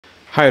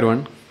Hi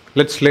everyone,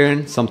 let's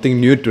learn something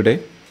new today.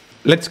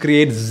 Let's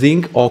create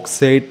zinc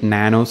oxide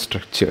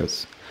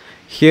nanostructures.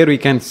 Here we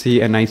can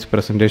see a nice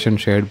presentation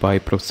shared by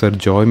Professor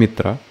Joy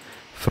Mitra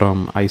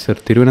from ISER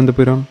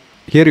Thiruvananthapuram.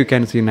 Here you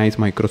can see nice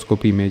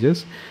microscope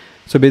images.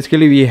 So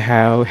basically we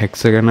have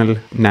hexagonal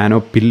nano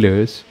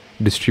pillars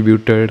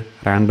distributed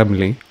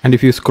randomly. And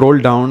if you scroll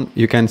down,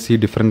 you can see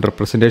different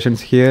representations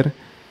here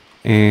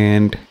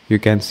and you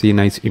can see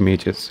nice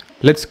images.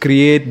 Let's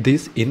create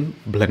this in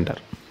Blender.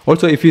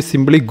 Also, if you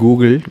simply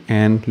Google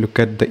and look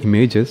at the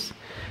images,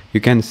 you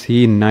can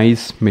see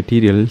nice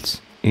materials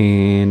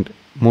and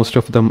most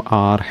of them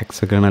are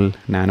hexagonal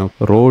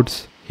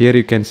nanorods. Here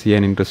you can see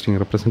an interesting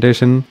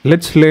representation.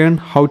 Let's learn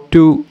how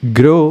to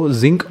grow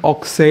zinc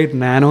oxide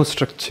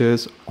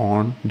nanostructures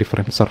on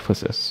different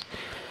surfaces.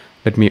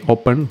 Let me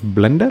open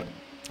Blender.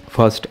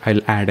 First,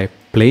 I'll add a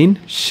plane,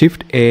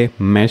 Shift A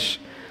mesh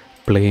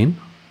plane.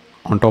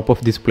 On top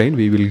of this plane,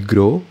 we will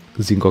grow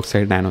zinc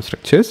oxide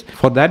nanostructures.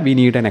 For that, we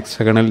need an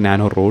hexagonal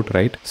nanorod,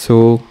 right?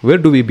 So where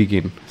do we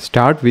begin?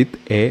 Start with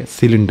a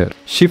cylinder.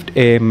 Shift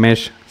A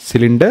mesh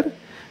cylinder.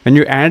 When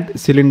you add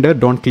cylinder,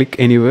 don't click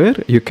anywhere.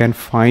 You can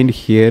find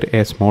here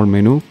a small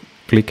menu.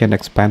 Click and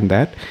expand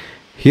that.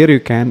 Here you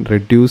can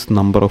reduce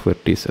number of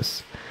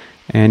vertices.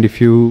 And if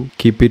you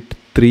keep it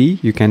 3,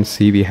 you can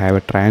see we have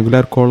a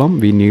triangular column.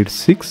 We need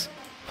 6.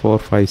 4,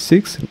 5,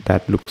 6.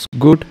 That looks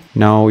good.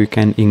 Now you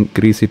can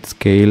increase its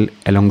scale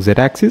along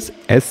z-axis,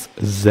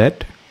 SZ.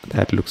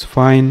 That looks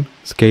fine.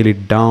 Scale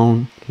it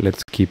down.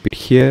 Let's keep it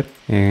here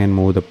and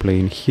move the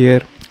plane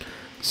here.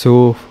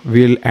 So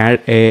we'll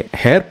add a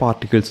hair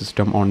particle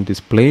system on this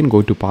plane.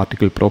 Go to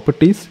particle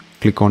properties.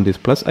 Click on this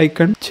plus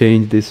icon.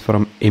 Change this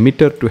from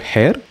emitter to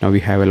hair. Now we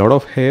have a lot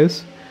of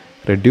hairs.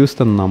 Reduce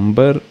the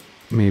number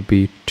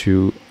maybe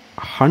to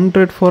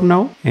 100 for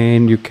now.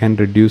 And you can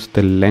reduce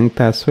the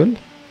length as well,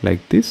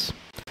 like this.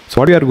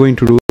 So what we are going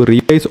to do,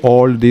 replace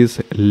all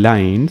these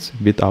lines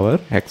with our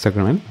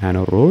hexagonal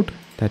nanorod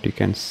that you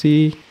can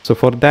see. So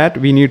for that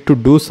we need to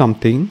do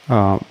something.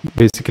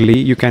 Basically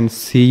you can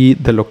see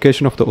the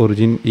location of the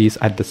origin is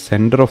at the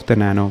center of the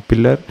nano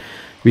pillar.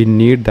 We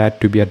need that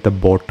to be at the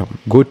bottom.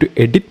 Go to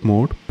edit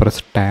mode,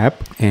 press tab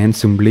and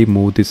simply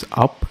move this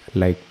up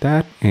like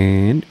that,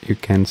 and you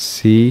can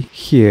see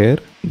here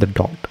the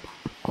dot.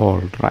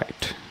 All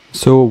right,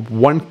 so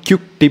one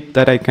quick tip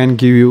that I can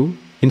give you: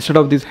 instead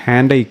of this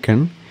hand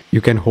icon, you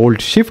can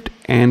hold shift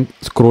and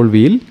scroll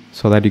wheel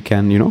so that you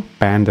can,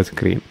 pan the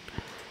screen.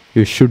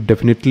 You should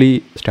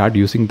definitely start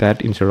using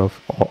that instead of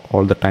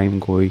all the time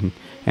going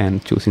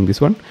and choosing this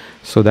one.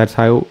 So that's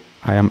how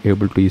I am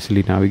able to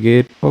easily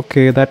navigate.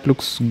 Okay, that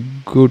looks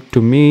good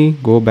to me.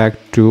 Go back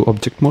to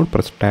object mode,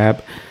 press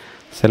tab,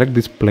 select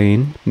this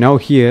plane. Now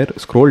here,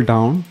 scroll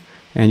down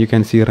and you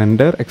can see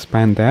render,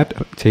 expand that,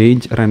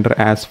 change render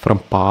as from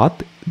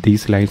path.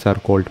 These lines are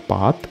called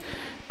path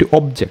to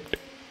object.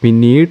 We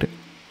need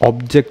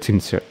objects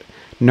insert.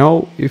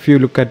 Now if you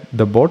look at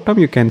the bottom,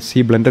 you can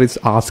see Blender is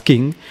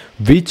asking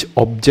which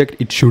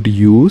object it should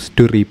use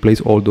to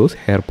replace all those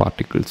hair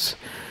particles.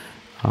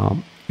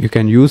 You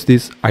can use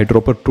this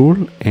eyedropper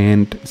tool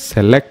and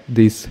select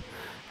this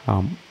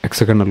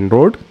hexagonal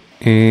rod,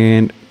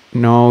 and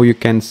now you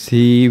can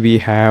see we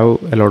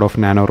have a lot of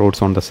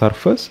nanorods on the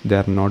surface. They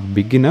are not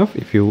big enough.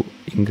 If you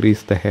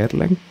increase the hair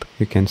length,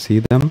 you can see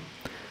them.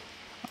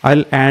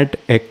 I'll add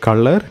a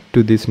color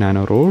to this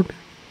nanorod.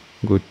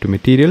 Go to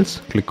materials,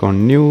 click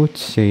on new,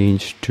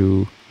 change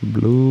to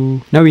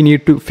blue. Now we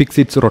need to fix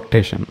its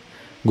rotation.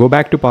 Go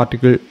back to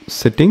particle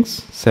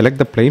settings, select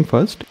the plane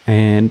first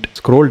and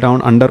scroll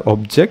down under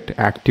object,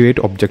 activate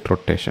object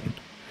rotation.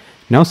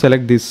 Now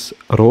select this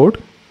rod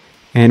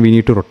and we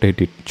need to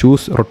rotate it.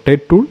 Choose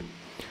rotate tool,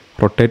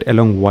 rotate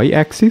along Y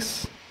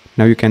axis.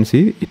 Now you can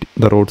see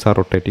the rods are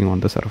rotating on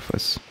the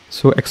surface.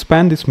 So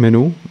expand this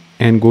menu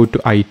and go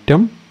to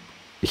item.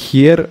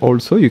 Here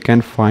also you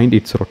can find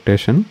its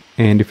rotation,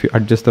 and if you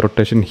adjust the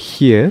rotation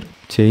here,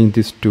 change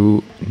this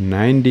to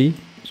 90,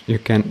 you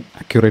can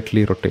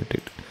accurately rotate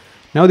it.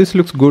 Now this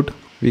looks good.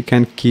 We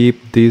can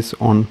keep this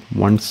on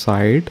one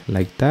side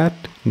like that.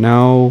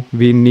 Now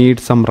we need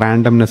some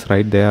randomness,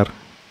 right? They are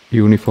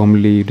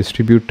uniformly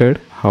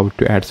distributed. How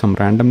to add some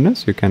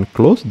randomness? You can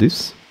close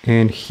this,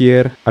 and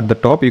here at the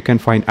top you can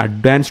find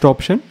advanced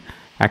option.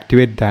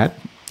 Activate that.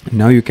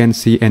 Now you can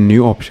see a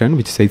new option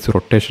which says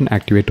rotation.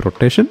 Activate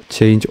rotation.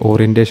 Change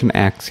orientation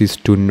axis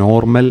to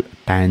normal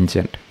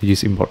tangent, which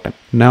is important.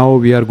 Now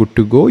we are good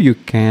to go. You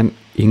can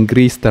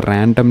increase the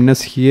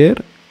randomness here.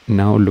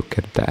 Now look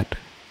at that.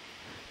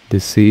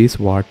 This is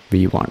what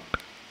we want.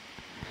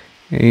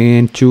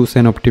 And choose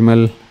an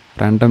optimal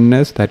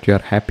randomness that you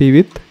are happy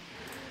with.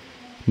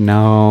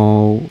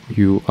 Now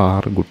you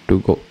are good to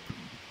go.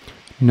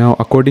 Now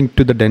according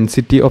to the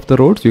density of the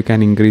rods, you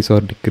can increase or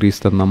decrease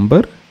the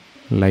number.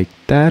 Like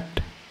that.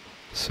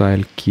 So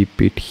I'll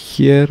keep it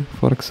here,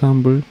 for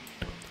example.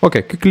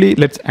 Okay, quickly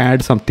let's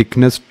add some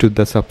thickness to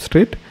the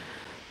substrate.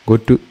 Go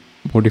to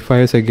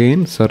modifiers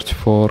again, search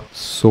for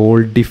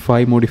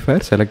solidify modifier,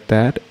 select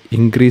that,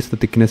 increase the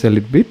thickness a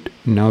little bit.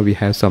 Now we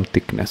have some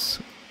thickness.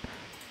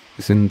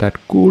 Isn't that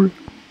cool?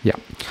 Yeah.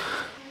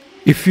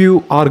 If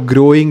you are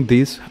growing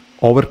this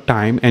over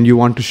time and you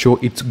want to show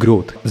its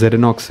growth,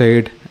 ZnO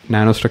oxide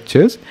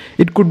nanostructures,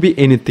 it could be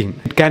anything.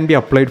 It can be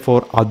applied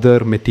for other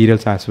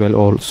materials as well,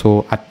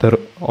 also other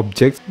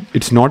objects.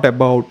 It's not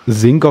about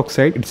zinc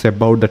oxide, it's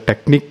about the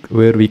technique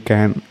where we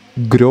can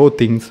grow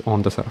things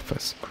on the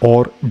surface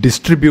or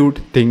distribute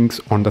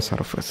things on the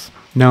surface.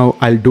 Now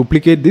I'll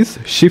duplicate this,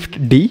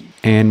 Shift D,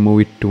 and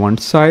move it to one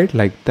side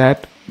like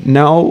that.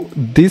 Now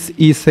this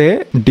is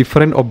a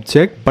different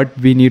object, but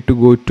we need to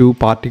go to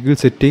particle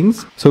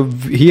settings. So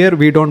here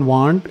we don't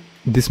want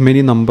this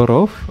many number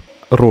of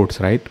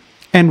rods, right?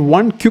 And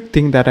one quick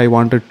thing that I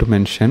wanted to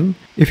mention,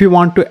 if you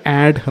want to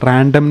add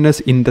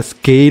randomness in the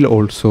scale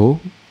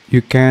also,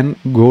 you can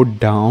go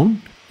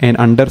down and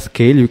under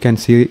scale you can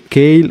see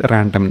scale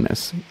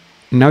randomness.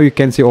 Now you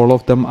can see all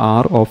of them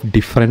are of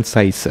different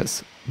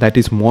sizes. That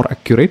is more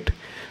accurate.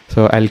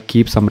 So I'll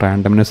keep some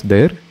randomness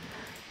there.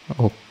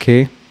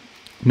 Okay.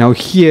 Now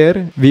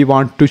here we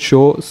want to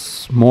show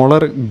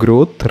smaller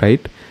growth,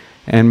 right?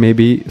 And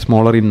maybe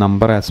smaller in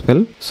number as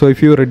well. So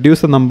if you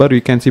reduce the number,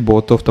 you can see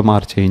both of them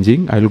are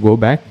changing. I'll go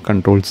back,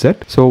 Control Z.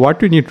 So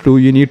what you need to do,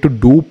 you need to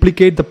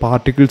duplicate the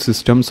particle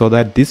system so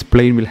that this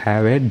plane will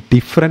have a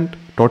different,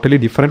 totally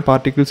different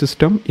particle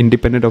system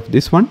independent of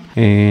this one,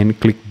 and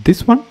click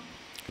this one.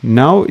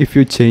 Now if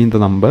you change the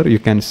number, you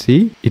can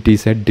see it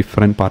is a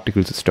different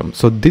particle system.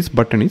 So this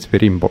button is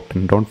very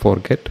important. Don't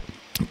forget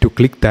to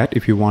click that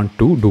if you want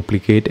to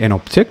duplicate an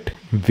object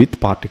with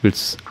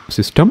particles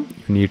system.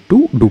 You need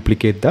to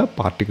duplicate the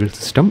particle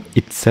system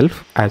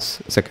itself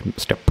as second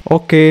step.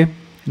 Okay,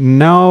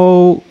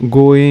 now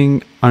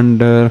going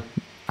under,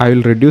 I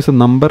will reduce the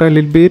number a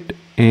little bit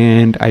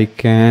and I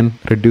can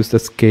reduce the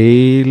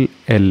scale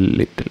a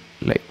little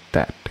like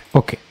that.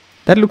 Okay,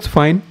 that looks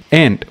fine.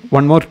 And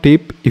one more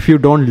tip, if you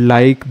don't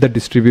like the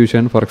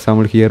distribution, for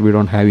example here we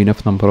don't have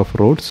enough number of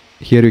rods,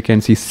 here you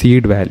can see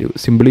seed value,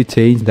 simply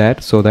change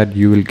that so that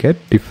you will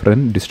get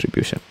different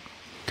distribution.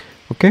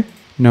 Okay,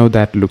 now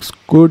that looks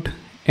good.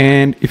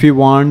 And if you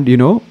want, you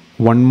know,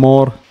 one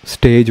more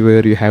stage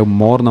where you have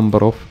more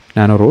number of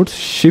nanorods,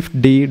 Shift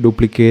D,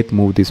 duplicate,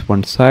 move this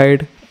one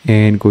side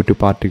and go to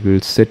particle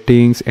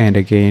settings and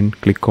again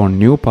click on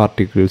new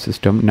particle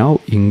system. Now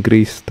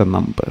increase the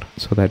number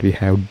so that we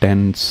have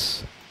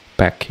dense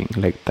packing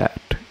like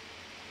that.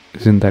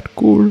 Isn't that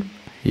cool?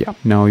 Yeah.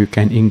 Now you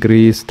can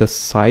increase the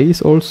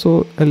size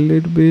also a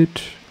little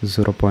bit,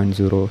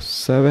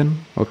 0.07.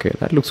 Okay,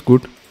 that looks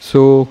good.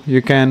 So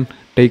you can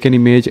take an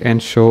image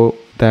and show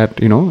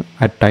that, you know,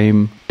 at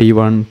time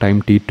T1,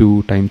 time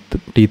T2, time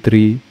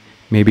T3,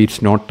 maybe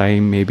it's not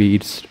time, maybe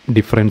it's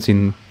difference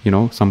in, you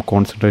know, some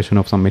concentration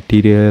of some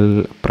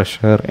material,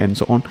 pressure and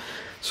so on.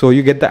 So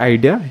you get the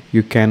idea.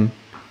 You can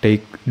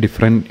take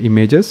different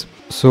images.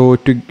 So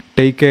to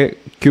take a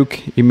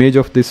quick image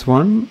of this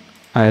one,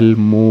 I'll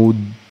move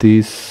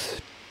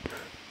this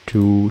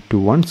to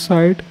one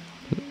side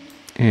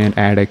and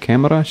add a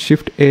camera,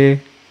 Shift A,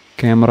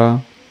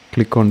 camera,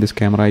 click on this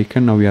camera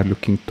icon. Now we are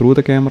looking through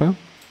the camera.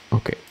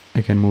 Okay,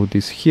 I can move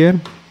this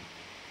here.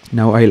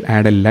 Now I'll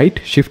add a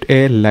light, Shift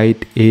A,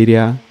 light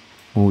area,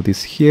 move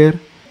this here.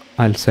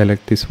 I'll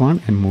select this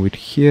one and move it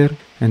here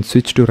and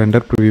switch to render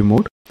preview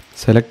mode.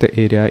 Select the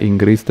area,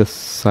 increase the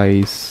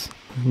size,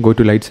 go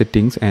to light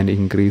settings and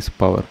increase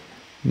power.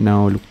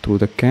 Now look through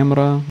the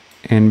camera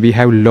and we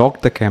have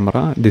locked the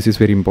camera. This is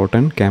very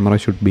important. Camera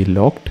should be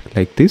locked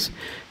like this.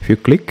 If you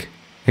click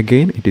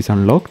again, it is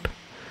unlocked.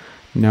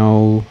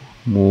 Now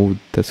move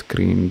the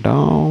screen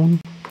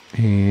down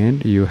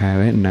and you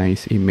have a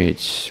nice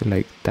image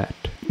like that.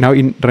 Now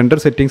in render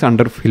settings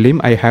under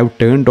film, I have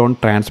turned on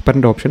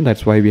transparent option.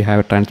 That's why we have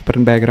a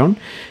transparent background.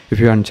 If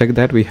you uncheck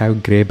that, we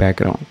have gray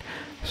background.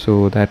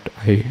 So that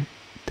I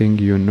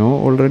think you know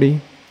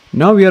already.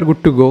 Now we are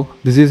good to go.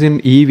 This is in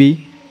EV.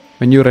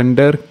 When you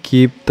render,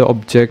 keep the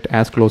object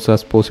as close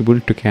as possible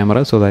to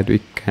camera so that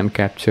we can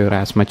capture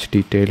as much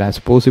detail as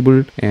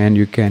possible. And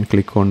you can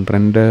click on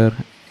render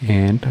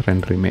and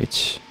render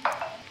image.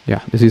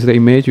 Yeah, this is the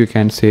image. You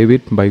can save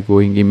it by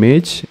going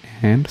image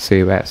and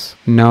save as.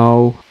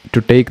 Now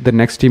to take the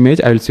next image,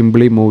 I will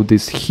simply move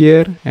this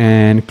here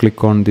and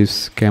click on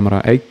this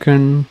camera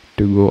icon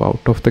to go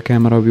out of the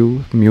camera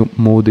view.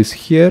 Move this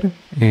here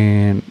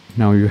and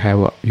now you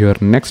have your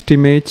next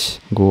image.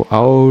 Go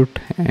out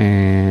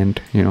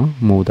and, you know,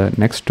 move the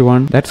next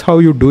one. That's how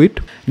you do it.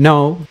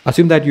 Now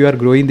assume that you are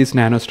growing these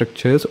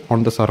nanostructures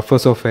on the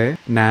surface of a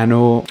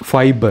nano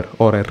fiber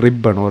or a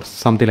ribbon or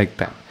something like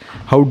that.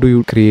 How do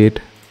you create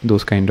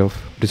those kind of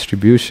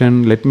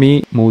distribution? Let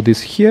me move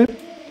this here.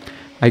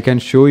 I can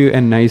show you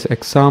a nice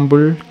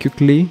example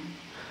quickly.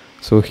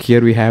 So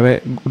here we have a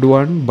good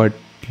one, but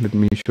let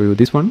me show you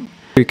this one.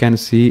 You can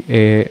see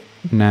a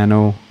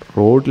nano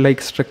rod like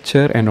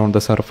structure and on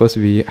the surface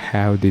we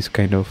have this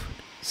kind of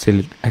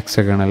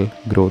hexagonal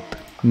growth.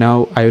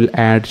 Now I will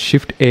add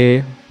Shift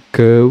A,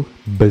 curve,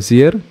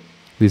 bezier.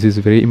 This is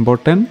very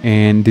important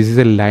and this is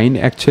a line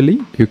actually.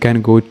 You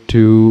can go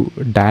to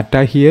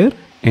data here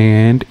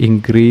and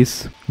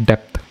increase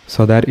depth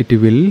so that it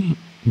will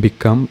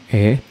become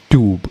a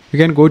tube. You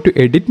can go to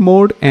edit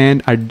mode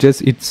and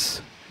adjust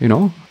its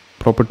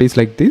properties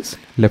like this.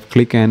 Left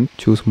click and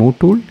choose move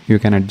tool. You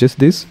can adjust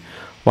this.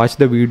 Watch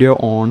the video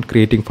on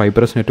creating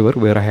fibrous network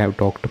where I have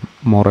talked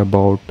more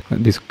about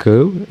this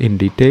curve in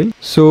detail.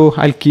 So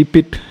I'll keep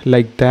it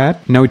like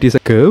that. Now it is a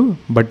curve,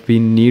 but we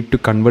need to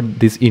convert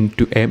this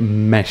into a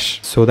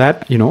mesh so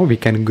that we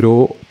can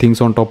grow things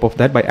on top of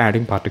that by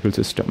adding particle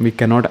system. We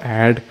cannot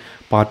add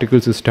particle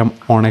system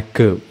on a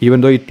curve.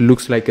 Even though it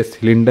looks like a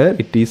cylinder,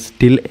 it is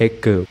still a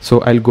curve.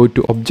 So I'll go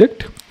to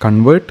object,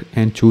 convert,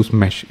 and choose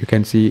mesh. You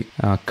can see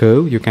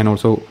curve. You can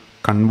also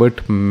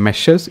convert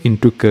meshes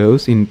into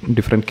curves in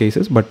different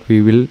cases, but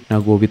we will now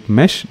go with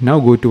mesh. Now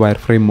go to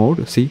wireframe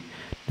mode. See,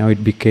 now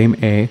it became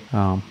a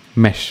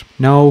mesh.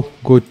 Now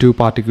go to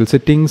particle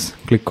settings,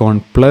 click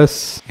on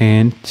plus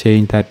and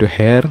change that to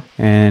hair,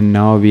 and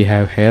now we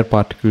have hair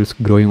particles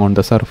growing on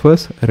the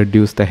surface.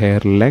 Reduce the hair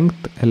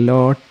length a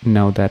lot.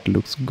 Now that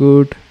looks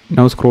good.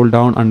 Now scroll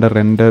down under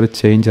render,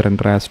 change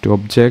render as to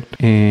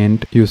object,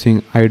 and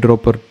using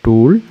eyedropper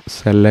tool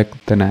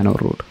select the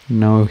nanorod.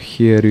 Now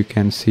here you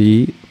can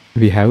see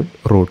we have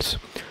rods,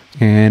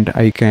 and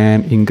I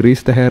can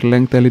increase the hair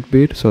length a little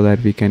bit so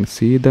that we can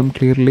see them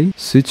clearly.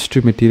 Switch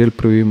to material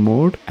preview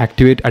mode,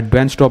 activate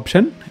advanced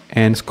option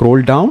and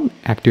scroll down,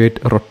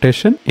 activate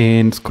rotation,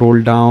 and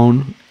scroll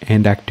down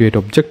and activate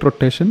object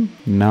rotation.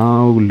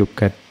 Now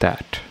look at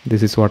that.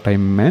 This is what I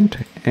meant,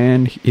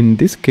 and in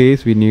this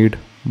case we need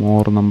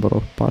more number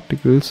of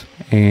particles,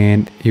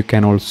 and you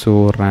can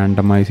also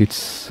randomize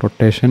its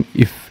rotation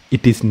if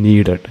it is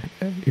needed.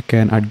 You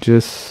can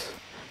adjust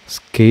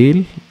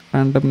scale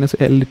randomness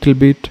a little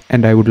bit,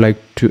 and I would like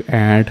to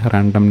add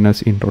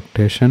randomness in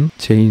rotation.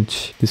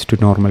 Change this to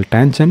normal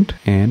tangent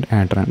and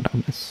add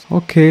randomness.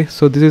 Okay,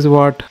 so this is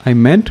what I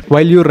meant.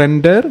 While you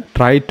render,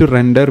 try to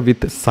render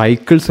with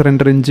cycles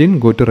render engine.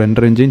 Go to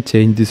render engine,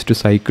 change this to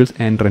cycles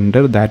and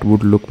render. That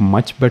would look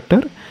much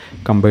better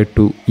compared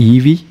to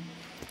EV.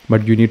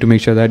 But you need to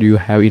make sure that you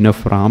have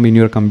enough RAM in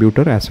your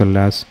computer, as well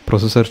as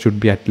processor should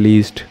be at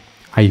least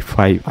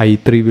i5.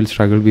 i3 will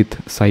struggle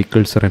with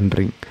cycles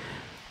rendering.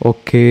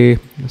 Okay,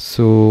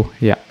 so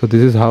yeah, so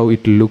this is how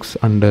it looks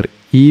under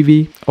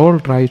EV. All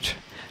right,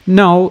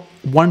 now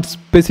one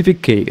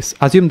specific case,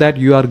 assume that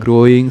you are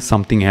growing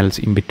something else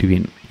in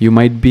between. You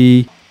might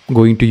be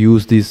going to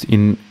use this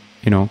in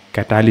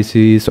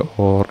catalysis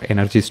or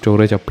energy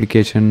storage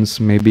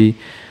applications maybe.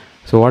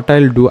 So what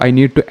I'll do, I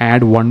need to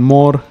add one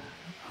more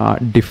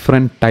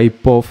different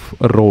type of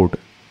rod,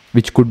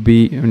 which could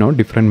be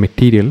different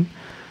material.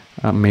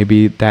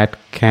 Maybe that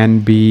can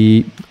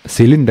be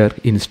cylinder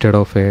instead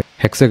of a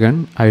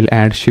hexagon. I will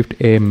add shift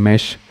a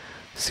mesh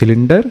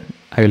cylinder.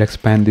 I will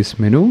expand this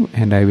menu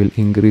and I will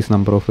increase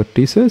number of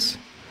vertices,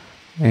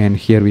 and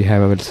here we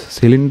have our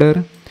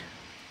cylinder.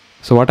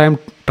 So what I'm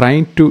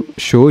trying to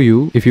show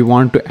you, if you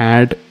want to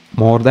add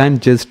more than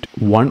just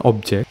one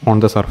object on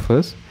the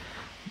surface,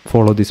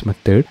 follow this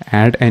method.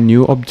 Add a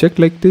new object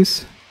like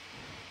this.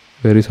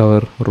 Where is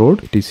our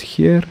rod? It is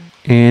here.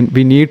 And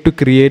we need to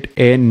create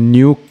a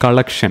new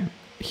collection.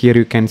 Here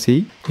you can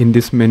see in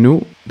this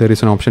menu there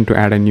is an option to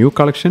add a new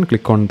collection.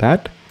 Click on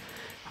that.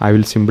 I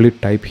will simply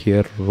type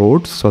here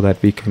rods so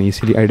that we can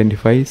easily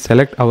identify.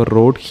 Select our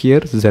rod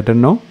here,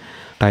 ZnO.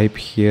 Type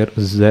here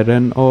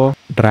ZnO.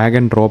 Drag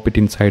and drop it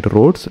inside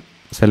rods.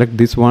 Select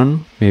this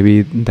one.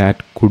 Maybe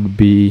that could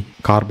be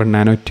carbon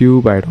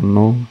nanotube. I don't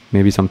know.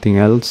 Maybe something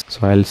else.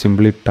 So I'll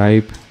simply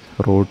type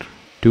rod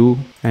 2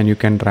 and you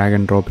can drag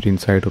and drop it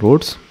inside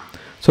rods.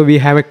 So we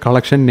have a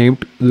collection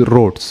named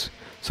rods.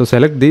 So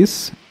select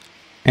this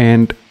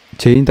and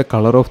change the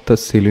color of the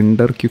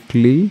cylinder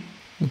quickly.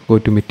 Go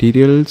to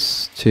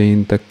materials,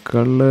 change the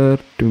color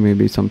to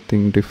maybe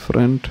something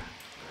different,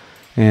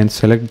 and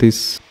select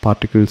this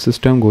particle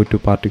system. Go to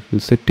particle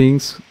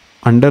settings.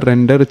 Under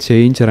render,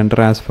 change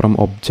render as from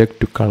object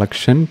to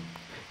collection,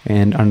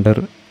 and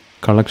under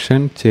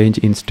collection, change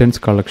instance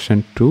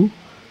collection to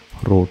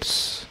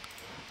rods.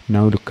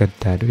 Now look at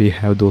that, we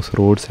have those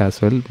rods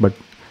as well, but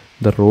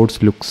the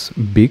rods looks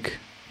big.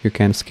 You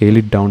can scale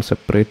it down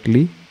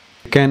separately.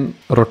 You can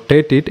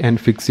rotate it and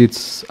fix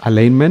its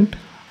alignment.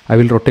 I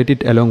will rotate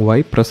it along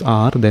Y, press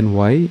R, then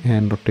Y,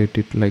 and rotate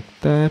it like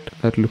that.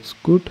 That looks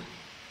good.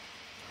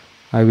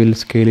 I will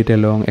scale it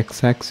along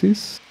X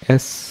axis,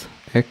 S,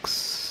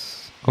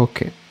 X.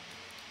 Okay.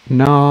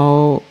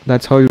 Now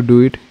that's how you do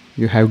it.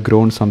 You have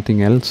grown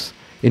something else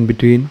in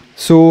between.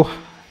 So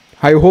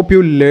I hope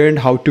you learned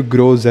how to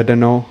grow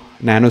ZnO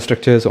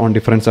nanostructures on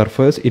different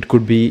surface. It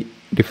could be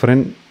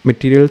different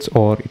materials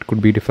or it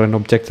could be different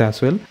objects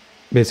as well.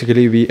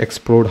 Basically, we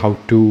explored how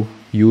to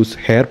use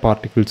hair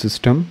particle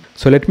system.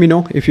 So let me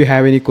know if you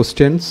have any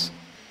questions.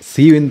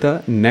 See you in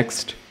the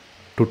next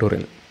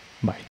tutorial. Bye.